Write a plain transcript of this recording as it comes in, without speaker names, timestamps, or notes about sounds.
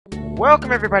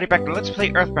Welcome everybody back to Let's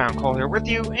Play Earthbound. Cole here with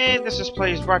you, and this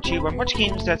display is brought to you by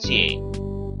MuchGames.ca.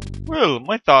 Well,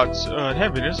 my thoughts on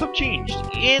happiness have changed.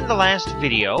 In the last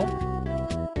video,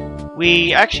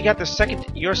 we actually got the second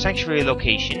Your Sanctuary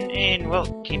location, and, well,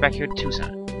 came back here to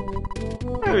Tucson.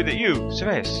 I heard that you,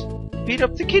 Ceres, beat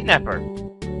up the kidnapper.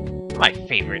 My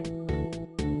favorite.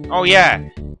 Oh yeah.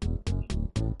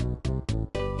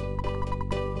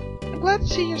 I'm glad to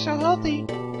see you're so healthy.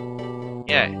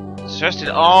 Yeah. Ceres did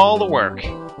all the work.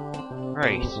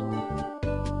 Right.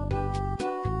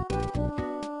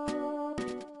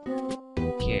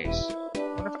 Okay, so I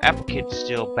wonder if Apple Kid's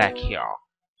still back here.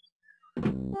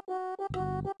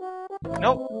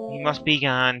 Nope, he must be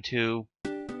gone to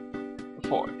the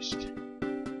forest.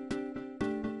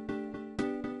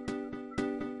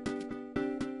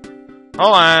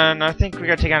 Hold on, I think we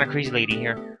gotta take on a crazy lady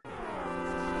here.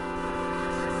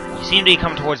 You seem to be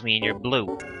coming towards me and you're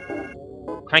blue.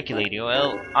 Cranky lady,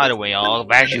 well, either way, I'll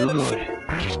bash you good.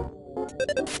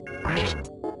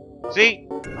 See?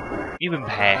 You've been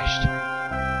bashed.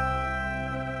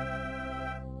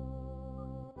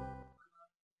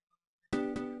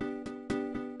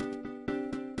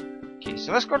 Okay,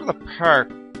 so let's go to the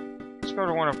park. Let's go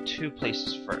to one of two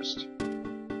places first.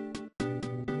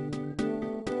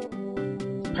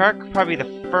 The park would probably be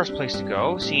the first place to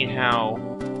go, seeing how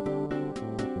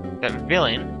that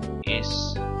villain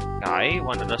is... guy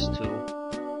wanted us to...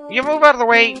 Will you move out of the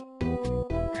way?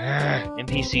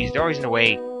 NPCs, they're always in the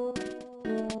way.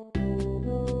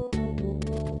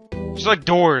 Just like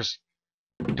doors.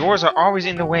 Doors are always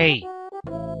in the way.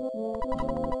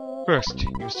 First,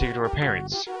 you must take her to her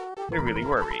parents. They're really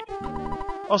worried.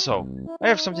 Also, I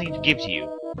have something to give to you.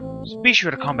 So be sure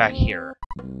to come back here.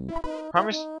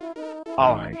 Promise?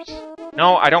 Alright.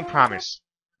 No, I don't promise.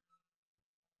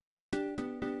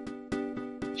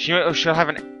 She'll have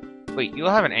an... Wait, you'll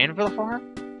have an anvil for her?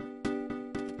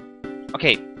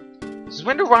 Okay. Since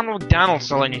when do Ronald McDonald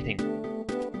sell anything?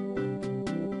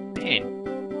 Man.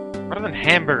 Rather than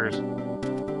hamburgers.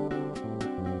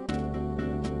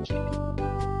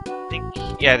 I think...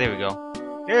 Yeah, there we go.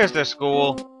 There's the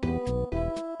school.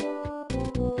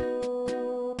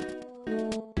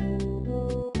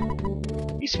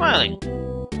 He's smiling.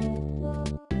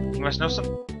 He must know some...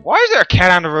 Why is there a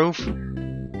cat on the roof?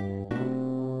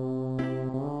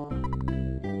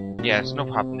 Yeah, there's no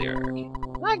problem there. Okay.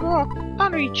 I grew up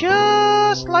hungry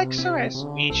just like Ceres.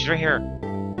 I mean, she's right here.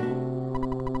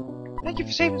 Thank you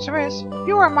for saving Ceres.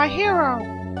 You are my hero.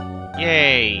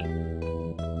 Yay.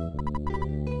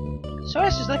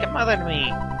 Ceres is like a mother to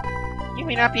me. You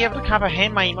may not be able to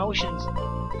comprehend my emotions.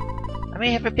 I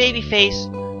may have a baby face,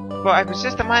 but I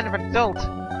possess the mind of an adult.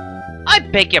 I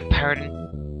beg your pardon.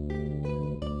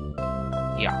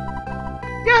 Yeah.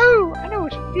 Yahoo! I know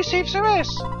it. You saved Ceres.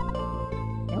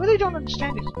 I really don't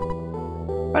understand it.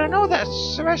 But I know that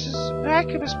Ceres'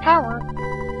 miraculous power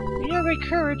and your great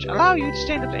courage allow you to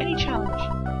stand up to any challenge.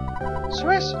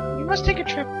 Ceres, you must take a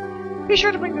trip. Be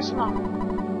sure to bring this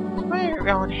along. It's my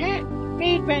own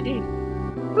handmade band-aid.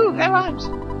 Ooh, that rhymes.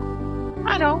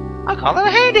 I know. I'll call it a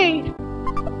hand-aid.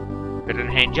 Better than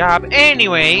a hand job.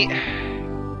 Anyway.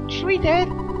 Sweet Dad.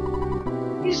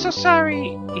 He's so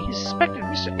sorry. He suspected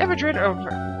Mr. Everdred of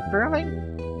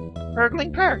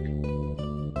burgling Park.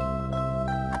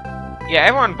 Yeah,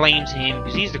 everyone blames him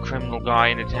because he's the criminal guy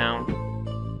in the town.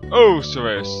 Oh,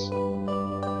 Ceres.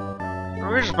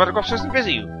 We're just about to go upstairs and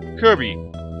visit you. Kirby,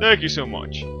 thank you so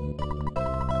much.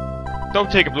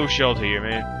 Don't take a blue shell to you,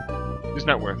 man. It's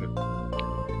not worth it.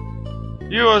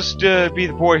 You must be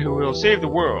the boy who will save the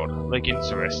world, like in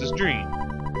Ceres' dream.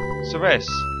 Ceres.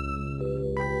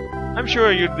 I'm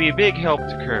sure you'd be a big help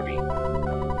to Kirby.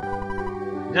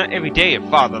 Not every day a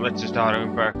father lets his daughter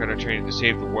embark on a training to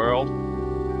save the world.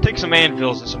 Take some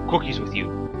anvils and some cookies with you.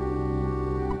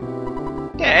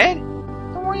 Dad,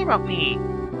 don't worry about me.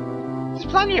 There's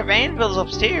plenty of anvils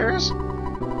upstairs.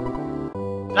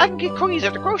 And I can get cookies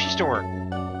at the grocery store.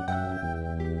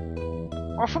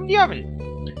 Or from the oven.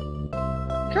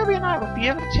 Kirby and I will be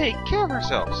able to take care of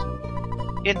ourselves.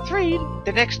 In Threed,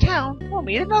 the next town, we'll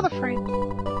meet another friend.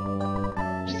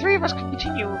 If the three of us can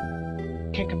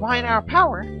combine our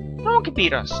power, no one can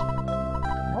beat us.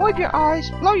 Now wipe your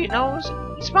eyes, blow your nose,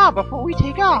 smile before we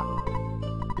take off.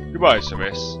 Goodbye,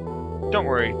 Ceres. Don't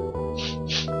worry. I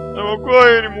won't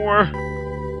cry anymore.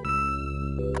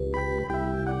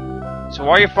 So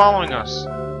why are you following us?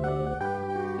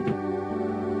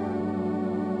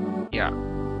 Yeah.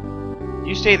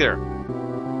 You stay there.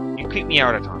 You creep me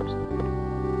out at times.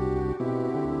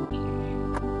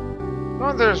 Go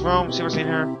into this room, see what's in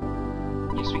here.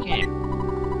 Yes, we can.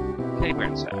 Teddy bear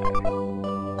inside.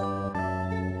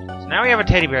 So now we have a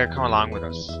teddy bear come along with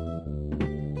us.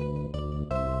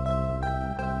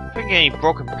 Couldn't get any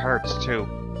broken parts, too.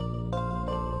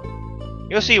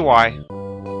 You'll see why.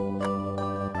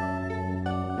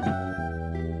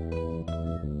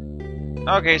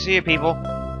 Okay, see you, people.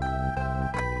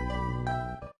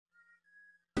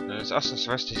 There's us and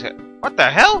Celeste said, "What the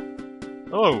hell?"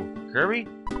 "Hello, Kirby.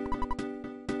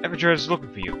 Everdred is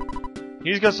looking for you.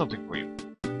 He's got something for you."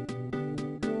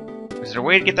 Is there a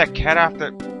way to get that cat off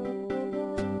the...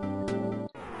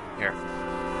 Here.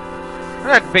 We're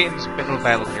not debating this little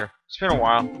battle here. It's been a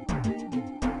while.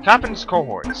 Competence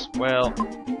cohorts. Well...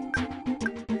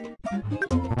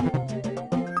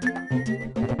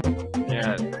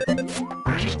 yeah.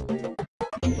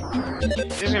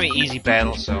 This is gonna be an easy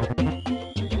battle, so...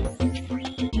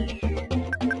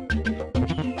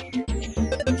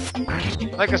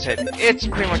 like I said, it's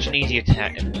pretty much an easy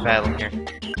attack battle here.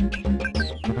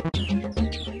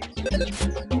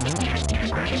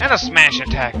 And a smash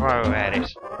attack while we're at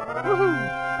it. Woohoo!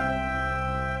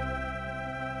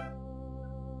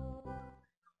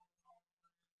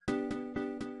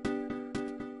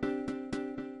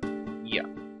 Yeah.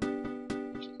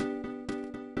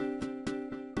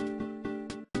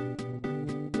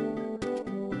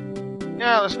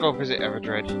 Yeah, let's go visit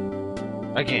Everdred.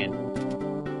 Again.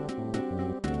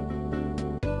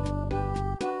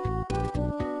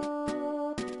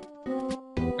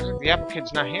 The Apple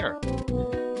Kid's not here.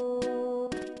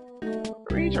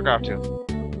 Where did he took off to?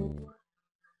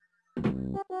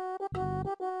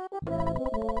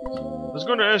 I was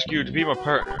going to ask you to be my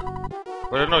partner,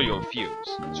 but I know you'll refuse.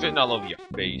 It's written all over your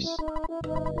face.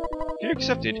 If you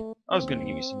accepted, I was going to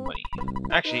give you some money.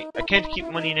 Actually, I can't keep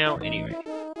money now anyway.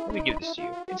 Let me give this to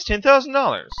you. It's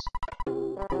 $10,000!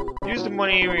 Use the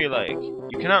money where you like.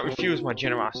 You cannot refuse my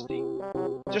generosity.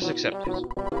 Just accept it.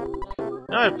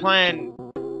 Now I plan...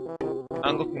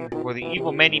 I'm looking for the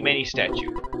evil many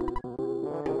statue.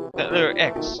 That letter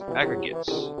X aggregates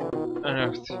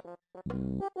unearthed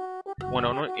one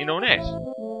in Onet.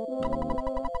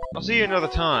 I'll see you another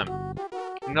time,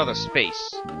 another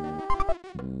space.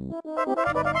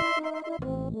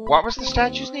 What was the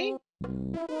statue's name?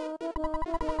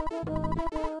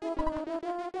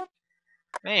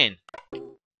 Man,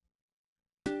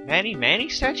 Manny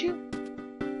statue?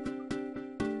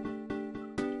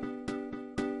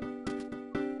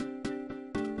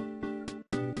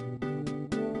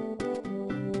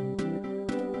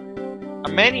 A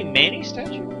Manny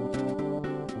statue?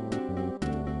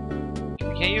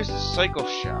 We can't use the cycle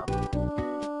shop.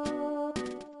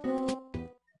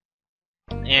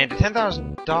 And the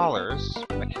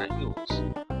 $10,000 I can't use.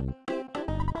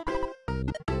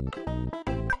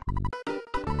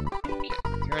 Okay,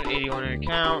 381 in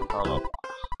account, blah blah blah.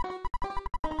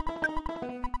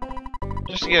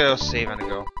 Just to get a save on the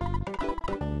go.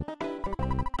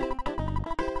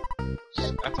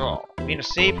 After all, being a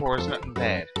save whore is nothing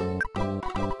bad.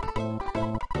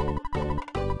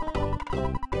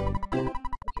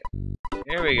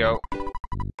 Here we go.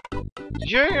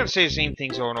 You're gonna say the same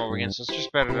things over and over again, so it's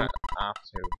just better to opt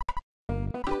to.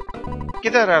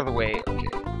 Get that out of the way, okay.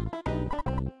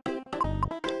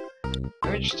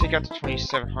 Let me just take out the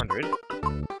 2700.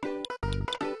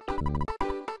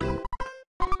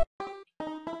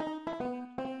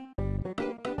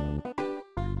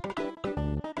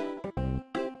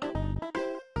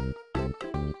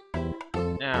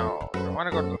 Now, do I want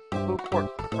to go to the blue port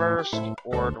first,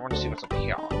 or do I want to see what's up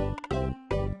here?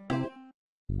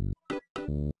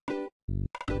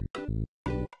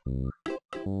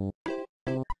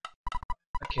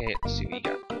 Okay, let's see what you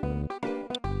got.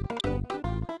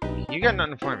 You got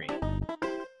nothing for me.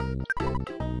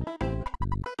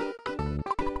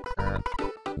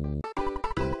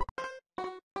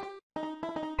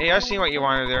 Hey, I see what you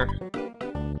wanted there.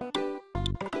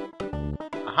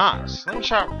 Aha!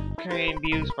 Slingshot can be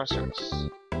used by service.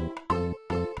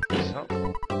 So.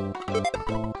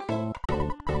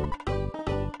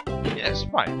 Yes,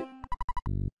 fine.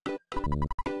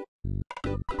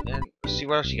 And let's see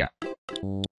what else you got.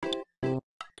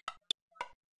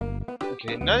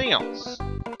 Okay, nothing else.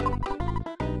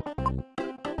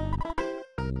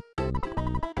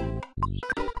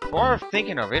 More of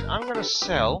thinking of it, I'm gonna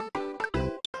sell.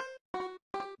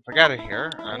 If I got it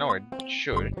here, I know I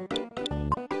should.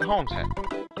 The Holmes hat.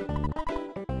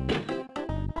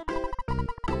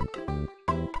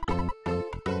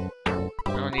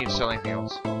 I don't need to sell anything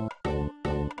else.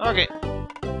 Okay.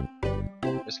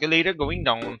 Escalator going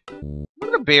down. Look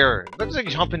at the bear. Looks like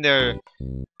he's jumping the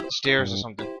stairs or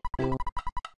something.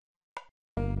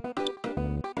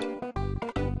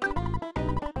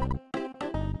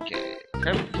 Okay.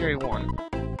 Carry one.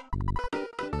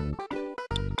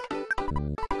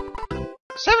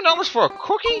 $7 for a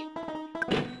cookie?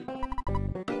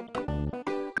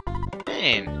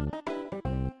 man.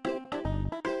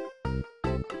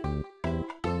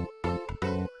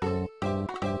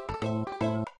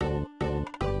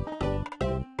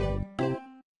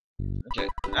 Okay,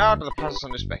 out of the process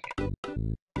on this back end.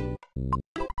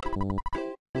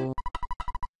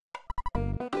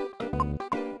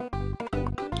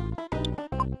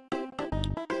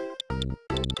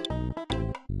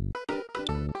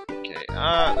 Okay,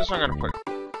 this one I'm gonna put.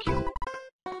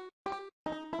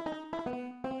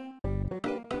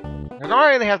 I don't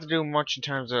really have to do much in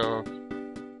terms of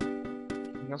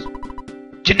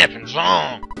kidnapping's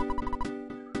wrong.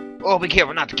 Oh, be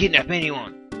careful not to kidnap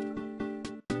anyone.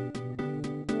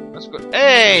 That's good.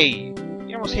 Hey,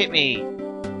 you almost hit me.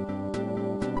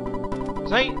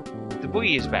 Tonight, the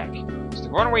boogie is back. It's the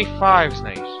Runaway Five's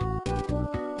night.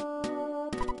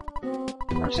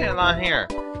 I'm saying along here.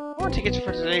 I want tickets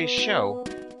for today's show,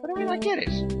 but I mean, I get it.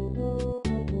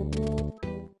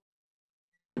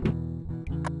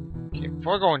 Okay,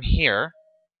 before going here,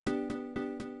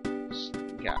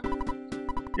 yeah,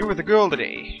 you're with a girl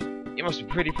today. You must be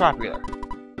pretty popular.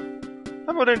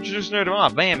 How about introducing her to my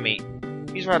bandmate?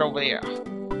 He's right over there.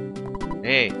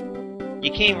 Hey,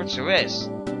 you came with Ceres.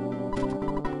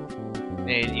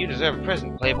 And you deserve a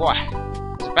present, playboy.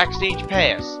 It's a backstage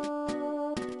pass.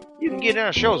 You can get in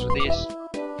our shows with this.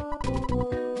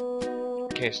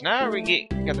 Okay, so now we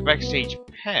got the backstage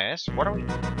pass. What are we?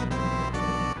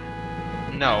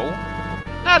 No,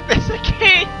 not this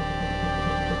again.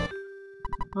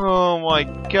 Oh my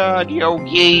God,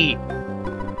 Yogi!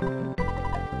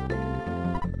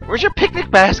 Where's your picnic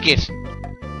basket?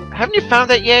 Haven't you found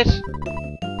that yet?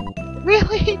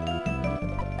 Really?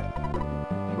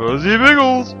 Fuzzy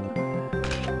Biggles!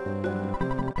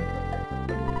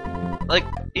 Like,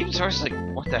 even Source is like,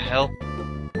 what the hell?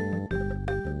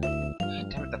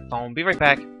 Damn it, the phone. Be right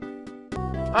back.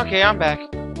 Okay, I'm back.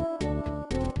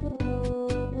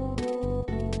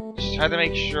 Just had to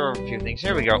make sure of a few things.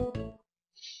 Here we go.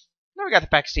 Now we got the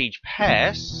backstage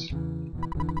pass.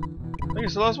 I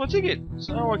guess I lost my ticket,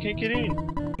 so now I can't get in.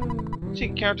 The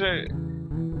ticket counter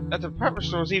at the department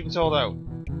store is even sold out.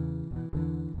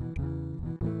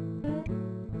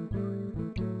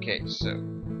 Okay, so.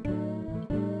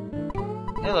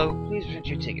 Hello, please present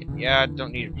your ticket. Yeah, I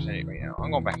don't need to present it right now. I'm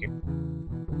going back in.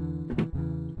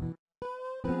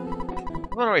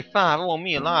 Runaway Five owe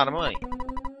me a lot of money.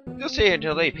 They'll stay here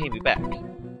until they pay me back.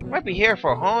 Might be here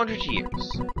for 100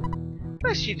 years.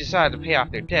 Unless you decide to pay off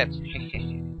their debt.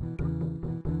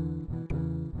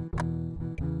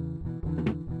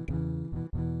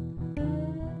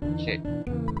 Okay.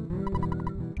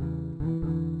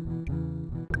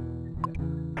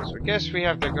 So I guess we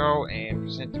have to go and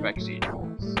present the backstage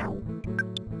pass.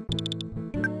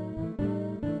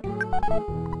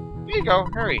 Here you go,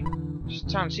 hurry. Just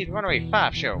time to see the Runaway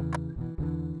Five show.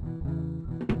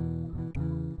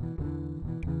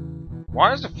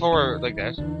 Why is the floor like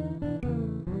that?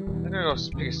 I'm gonna go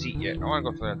pick a seat yet. I wanna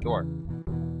go for that door.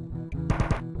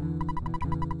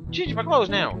 Change my clothes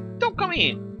now. Don't come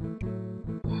in.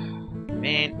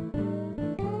 Man.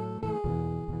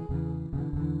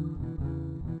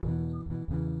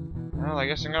 Well, I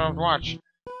guess I'm gonna have to watch.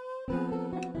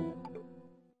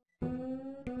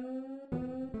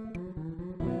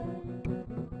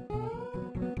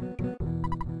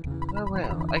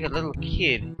 Well, like a little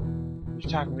kid who's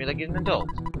talking to me like an adult.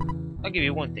 I'll give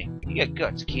you one thing. You got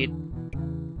guts, kid.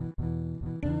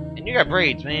 And you got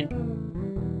braids, man.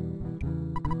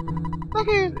 Look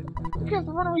at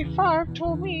the Runaway Five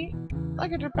told me I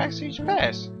got a backstage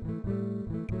pass.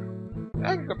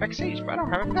 I can go backstage, but I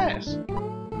don't have a pass.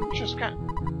 I'm sure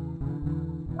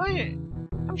Oh yeah,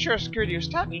 I'm sure security will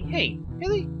stop me. Hey,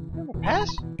 really? You have a pass?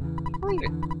 I believe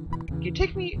it. Can you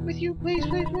take me with you, please,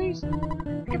 please, please? I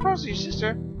can promise your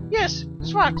sister. Yes,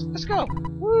 SWAT, let's go.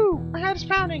 Woo, my head is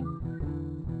pounding.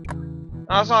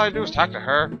 That's all I do is talk to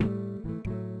her.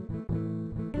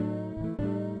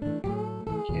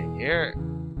 Okay, here.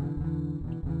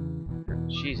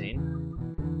 She's in.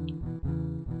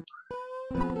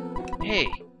 Hey,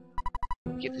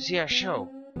 get to see our show,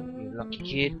 you lucky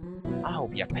kid. I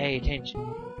hope you pay attention.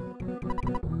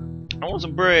 I want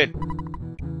some bread.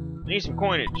 I need some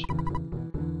coinage. I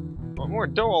want more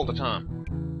dough all the time.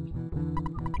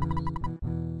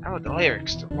 I wrote the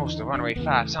lyrics to most of Runaway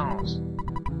Five songs.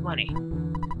 Money.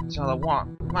 That's all I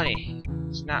want. Money.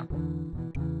 It's not.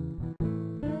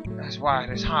 That's why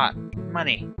it's hot.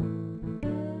 Money.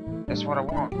 That's what I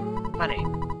want. Money.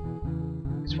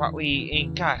 It's what we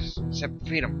ain't got except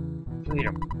freedom.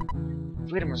 Freedom.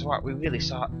 Freedom is what we really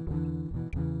sought.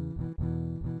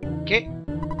 Okay.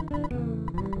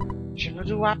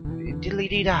 Shabba-doo-wop,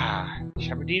 diddly-dee-da.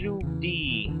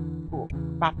 Shabba-dee-doo-dee. Cool.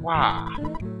 Papa.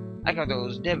 I got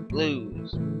those debit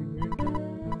blues.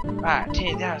 By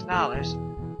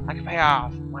 $10,000, I can pay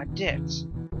off my debts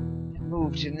and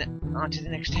move on to the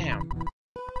next town.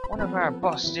 Wonder if our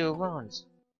bus still runs.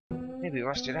 Maybe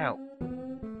rusted out.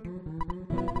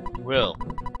 Well,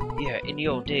 Yeah, in the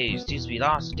old days, there used to be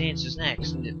lots of dancers and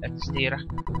acts at this theater.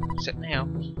 Except now,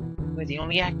 we're the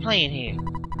only act playing here.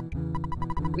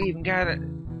 We even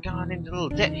gone into a little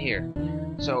debt here,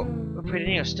 so we're pretty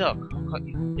near stuck.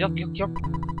 Yup.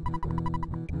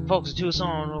 Folks at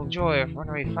Tucson will enjoy a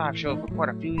Runaway 5 show for quite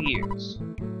a few years.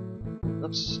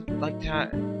 Looks like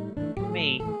that to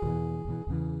me.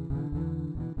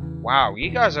 wow, you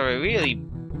guys are really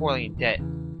poorly in debt.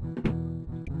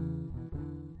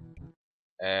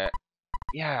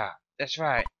 Yeah, that's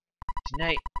right.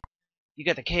 Tonight, you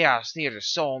got the Chaos Theater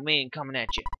Soul Man coming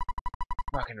at you.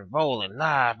 Rockin' and rollin'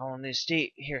 live on this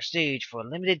stage for a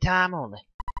limited time only.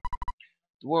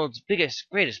 The world's biggest,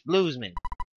 greatest bluesmen,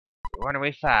 the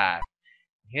Runaway Five.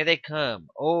 Here they come.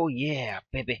 Oh yeah,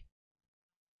 baby.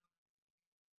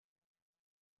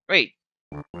 Wait,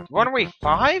 Runaway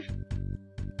 5?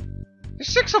 There's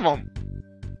 6 of them!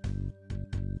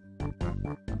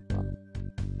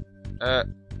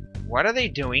 What are they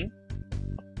doing?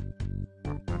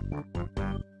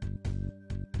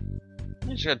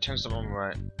 I just gotta turn some on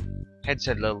my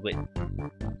headset a little bit.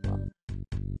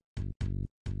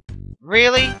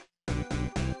 Really?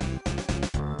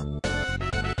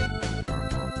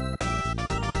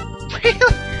 Really?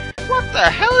 What the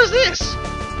hell is this?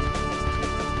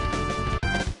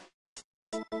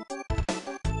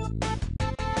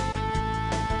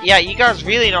 Yeah, you guys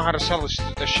really know how to sell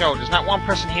the show. There's not one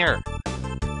person here.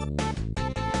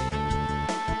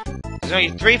 There's only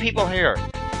 3 people here.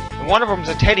 And one of them's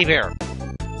a teddy bear.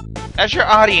 That's your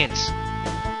audience.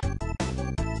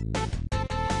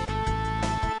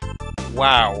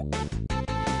 Wow.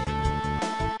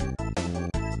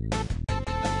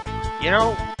 You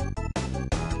know,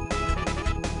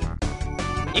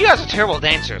 you guys are terrible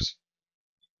dancers.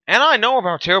 And I know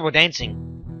about terrible dancing.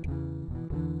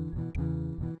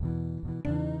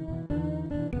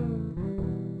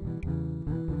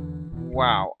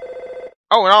 Wow.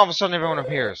 Oh, and all of a sudden everyone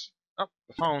appears. Oh,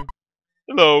 the phone.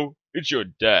 Hello, it's your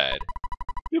dad.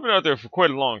 You've been out there for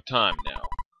quite a long time now.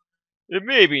 It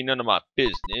may be none of my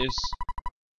business,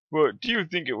 but do you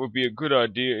think it would be a good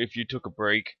idea if you took a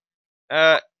break?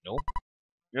 No.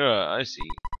 Yeah, I see.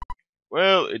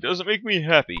 Well, it doesn't make me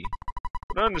happy,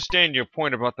 but I understand your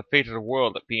point about the fate of the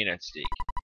world being at stake.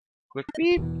 Click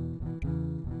beep.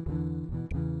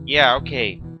 Yeah,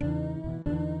 okay.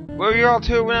 Where were you all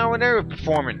two when they were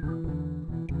performing?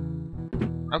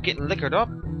 I'm getting liquored up.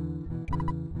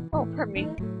 Oh, pardon me.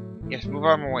 Yes, move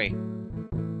out of my way.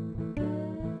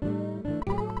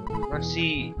 Want to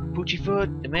see Poochie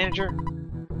Foot, the manager?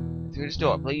 Through this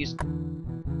door, please.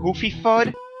 Hoofy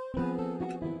Fud?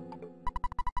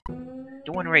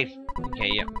 The one Rafe. Okay,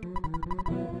 yeah.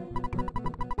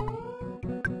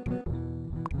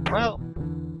 Well,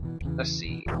 let's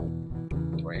see.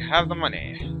 Do I have the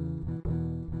money?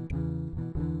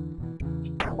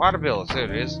 Water bills, there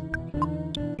it is.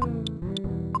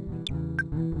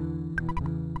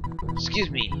 Excuse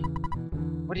me.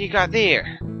 What do you got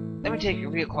there? Let me take a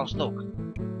real close look.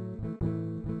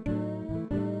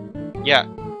 Yeah.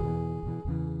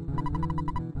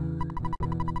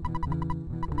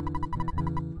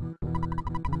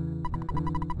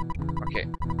 Okay.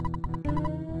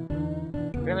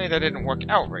 Really, that didn't work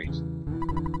out right.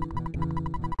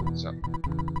 So.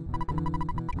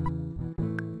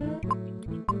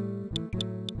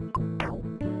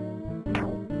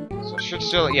 So should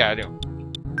still, yeah, I do.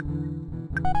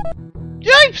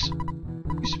 Yipes!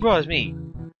 You surprised me.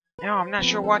 Now I'm not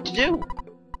sure what to do.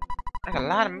 I got a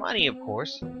lot of money, of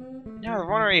course. Now the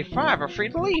Runaway 5 are free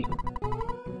to leave.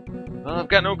 Well, I've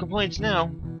got no complaints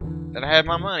now that I had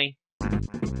my money.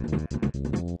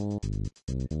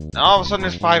 Now all of a sudden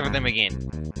there's 5 of them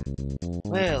again.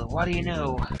 Well, what do you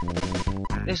know?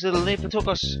 This little nipper took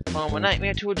us from a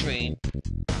nightmare to a dream.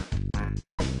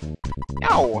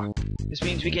 Ow! This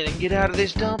means we can get out of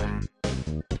this dump?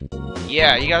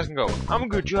 Yeah, you guys can go. I'm a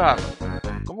good driver.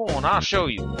 Come on, I'll show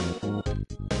you.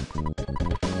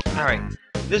 Alright,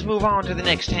 let's move on to the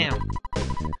next town.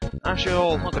 I'm sure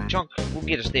old hunk of junk will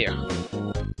get us there.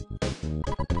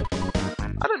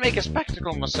 I didn't make a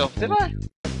spectacle of myself, did I?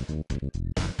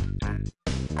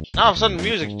 All of a sudden, the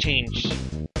music changed.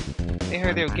 They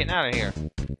heard they were getting out of here.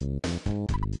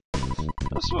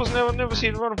 I suppose I'll never see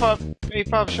the Runaway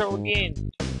 5 show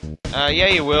again. Yeah,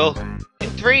 you will. In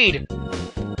 3'd.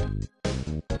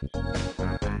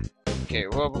 Okay,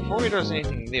 well, before he does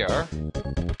anything there...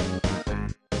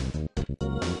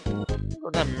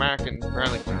 have Mark and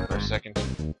Burlington for a second.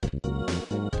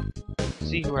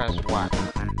 See who has what.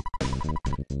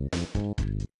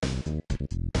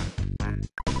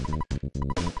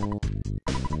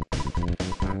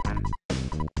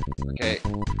 Okay.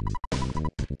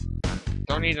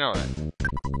 Don't need to know that.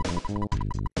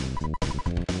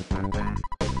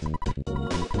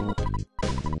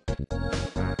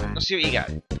 Let's see what you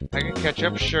got. Packet of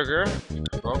ketchup, sugar,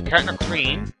 a carton of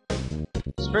cream,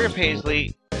 sprig of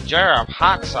paisley, a jar of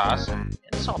hot sauce, and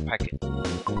a salt packet.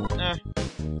 What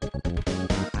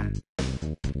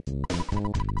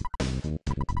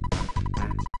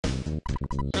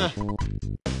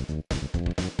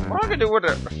am I gonna do with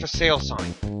a for sale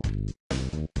sign?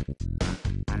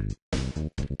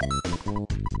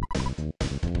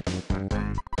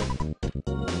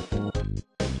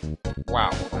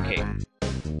 Wow, okay.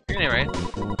 Anyway.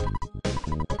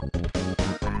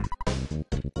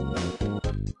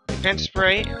 Pen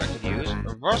spray I could use.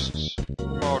 A rust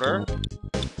motor.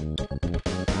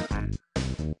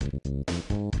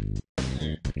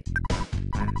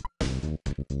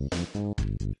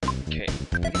 Okay,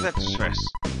 leave that to stress.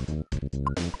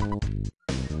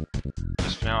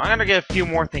 Just for now. I'm gonna get a few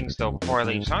more things though before I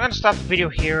leave. So I'm gonna stop the video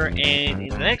here, and in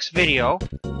the next video,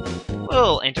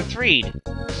 we'll enter Threed.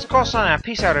 Let's go, son.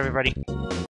 Peace out, everybody.